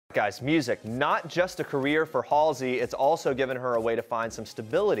Guys, music, not just a career for Halsey, it's also given her a way to find some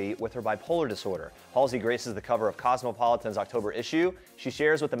stability with her bipolar disorder. Halsey graces the cover of Cosmopolitan's October issue. She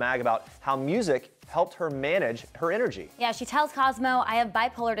shares with the mag about how music helped her manage her energy. Yeah, she tells Cosmo, I have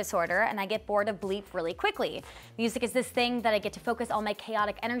bipolar disorder and I get bored of bleep really quickly. Music is this thing that I get to focus all my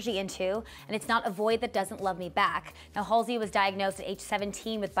chaotic energy into, and it's not a void that doesn't love me back. Now, Halsey was diagnosed at age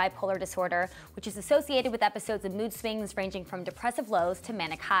 17 with bipolar disorder, which is associated with episodes of mood swings ranging from depressive lows to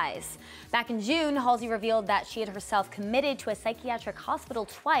manic highs. Back in June, Halsey revealed that she had herself committed to a psychiatric hospital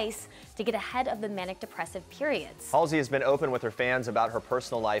twice to get ahead of the manic depressive periods. Halsey has been open with her fans about her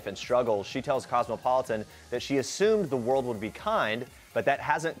personal life and struggles. She tells Cosmopolitan that she assumed the world would be kind, but that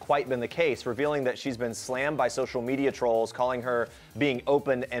hasn't quite been the case, revealing that she's been slammed by social media trolls, calling her being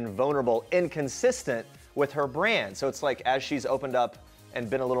open and vulnerable inconsistent with her brand. So it's like as she's opened up and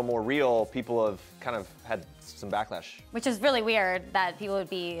been a little more real, people have kind of had some backlash. Which is really weird that people would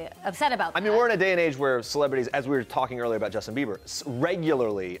be upset about that. I mean, we're in a day and age where celebrities, as we were talking earlier about Justin Bieber,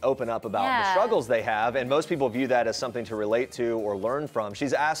 regularly open up about the struggles they have, and most people view that as something to relate to or learn from.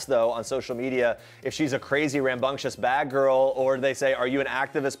 She's asked, though, on social media if she's a crazy, rambunctious bad girl, or they say, are you an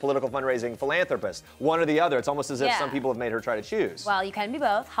activist, political fundraising philanthropist? One or the other. It's almost as if some people have made her try to choose. Well, you can be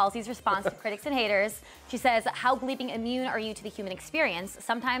both. Halsey's response to critics and haters, she says, how bleeping immune are you to the human experience?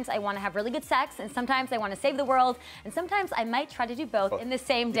 Sometimes I want to have really good sex, and sometimes I want to save the world, and sometimes I might try to do both in the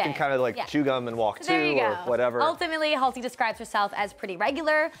same day. You can kind of like chew gum and walk too, or whatever. Ultimately, Halsey describes herself as pretty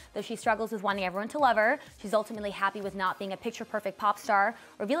regular, though she struggles with wanting everyone to love her. She's ultimately happy with not being a picture-perfect pop star,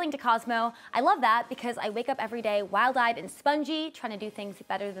 revealing to Cosmo, I love that because I wake up every day wild-eyed and spongy, trying to do things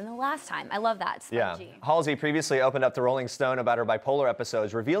better than the last time. I love that, spongy. Yeah. Halsey previously opened up to Rolling Stone about her bipolar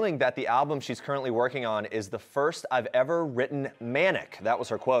episodes, revealing that the album she's currently working on is the first I've ever written manic. That was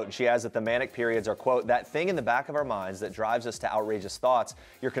her quote, and she adds that the manic periods are, quote, that thing in the back of our minds that drives us to outrageous thoughts.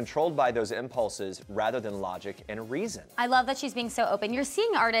 You're controlled by those impulses rather than logic and reason. I love that she's being so open. You're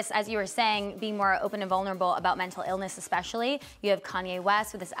seeing artists, as you were saying, being more open and vulnerable about mental illness especially. You have Kanye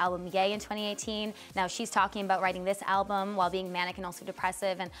West with this album Ye in 2018. Now she's talking about writing this album while being manic and also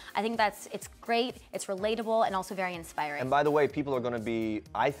depressive, and I think it's great, it's relatable, and also very inspiring. And by the way, people are going to be,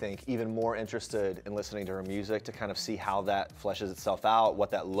 I think, even more interested in listening to her music to kind of see how that fleshes itself out, what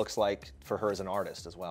that looks like for her as an artist as well.